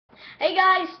Hey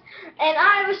guys, and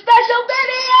I have a special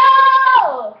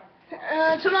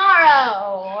video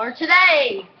tomorrow or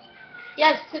today.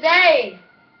 Yes, today,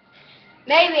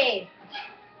 maybe,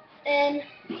 and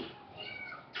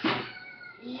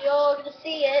you're gonna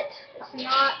see it. It's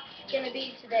not gonna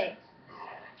be today,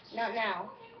 not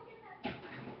now.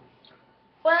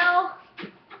 Well,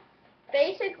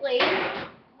 basically,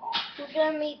 we're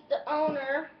gonna meet the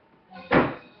owner of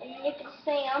Nick and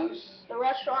Sam's, the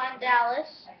restaurant in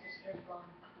Dallas.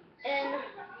 And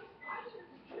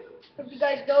if you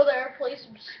guys go there, please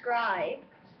subscribe.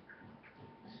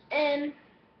 And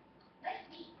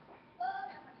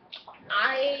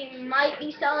I might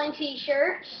be selling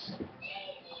t-shirts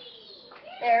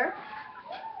there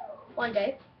one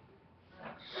day.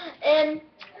 And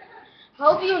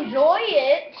hope you enjoy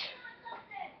it,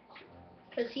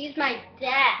 because he's my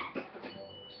dad.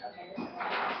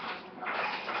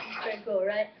 Pretty cool,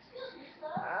 right?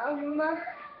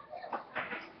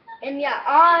 And yeah,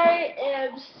 I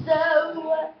am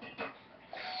so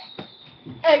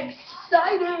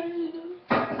excited.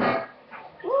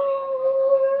 Woo!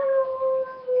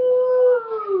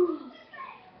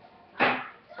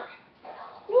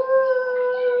 Woo! Woo!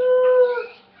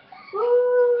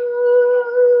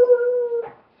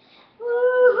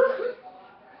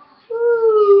 Woo!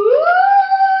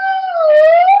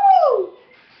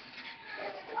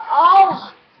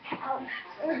 Oh!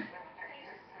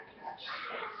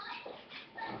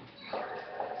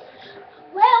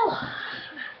 Well,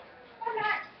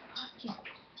 he's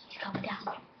coming down.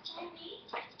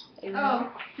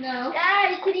 Oh, no.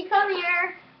 Guys, can you come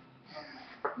here?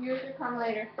 Yours will come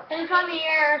later. Can you come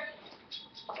here?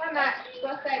 Why not?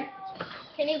 Go say.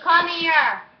 Can you come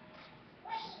here?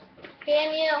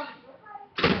 Can you?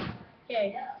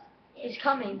 Okay. He's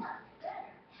coming.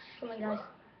 Come on, guys.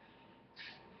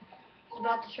 He's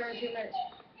about to turn in 2 minutes.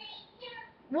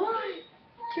 What?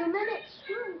 2 minutes?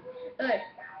 Okay.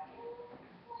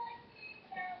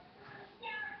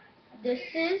 This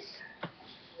is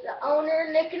the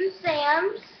owner, Nick and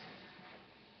Sam's.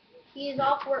 He is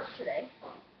off work today.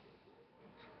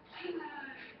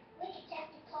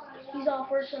 He's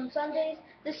off work on Sundays.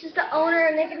 This is the owner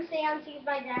of Nick and Sam's. He's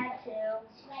my dad too.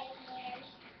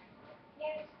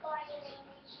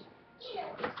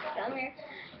 Come here.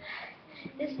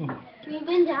 Can you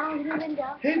bend down? Can you bend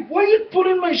down? Hey, why are you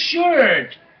pulling my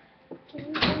shirt? Can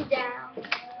you bend down?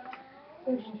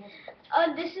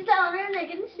 This is the owner of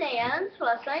Nick and Sam's,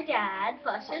 plus my dad,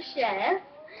 plus the chef.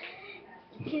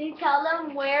 Can you tell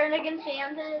them where Nick and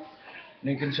Sam's is?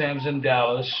 Nick and Sam's in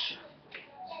Dallas.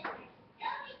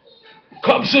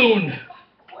 Come soon!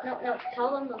 No,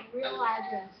 tell them the real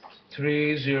address.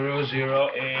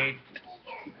 3008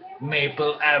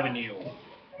 Maple Avenue.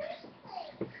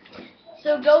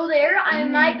 So go there. I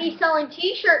might be selling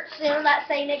t-shirts soon that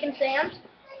say Nick and Sam's.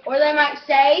 Or they might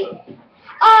say,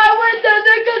 I went to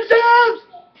Nick and Sam's!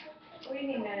 What do you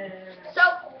mean? So,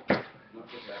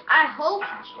 I hope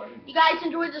you guys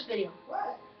enjoyed this video.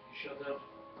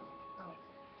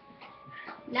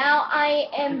 Now I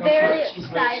am very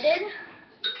excited.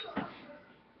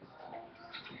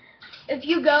 If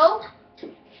you go,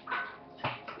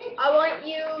 I want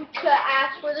you to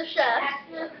ask for the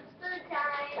chef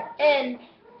and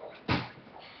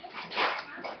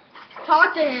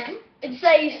talk to him and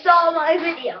say you saw my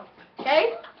video,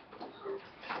 okay?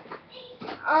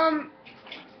 Oh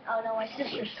no, my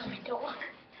sister's coming.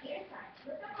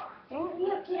 Don't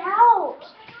get out.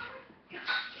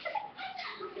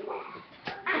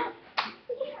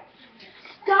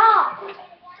 Stop.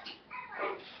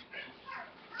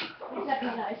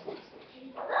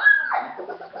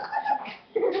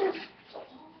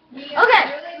 Okay.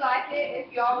 I'd really like it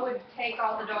if y'all would take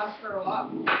all the dogs for a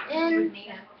walk. And with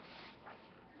Nina.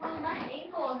 Oh, my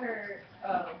ankle hurts.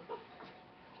 Oh.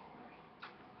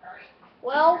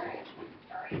 well,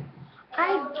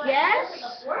 I guess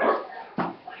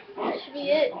that should be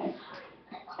it.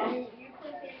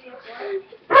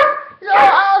 So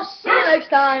I'll see you next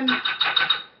time. Bye.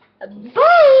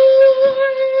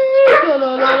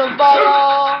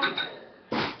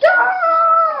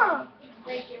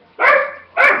 Thank you.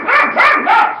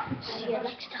 See you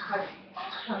next time.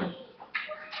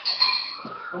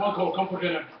 Come on, Cole, come for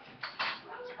dinner.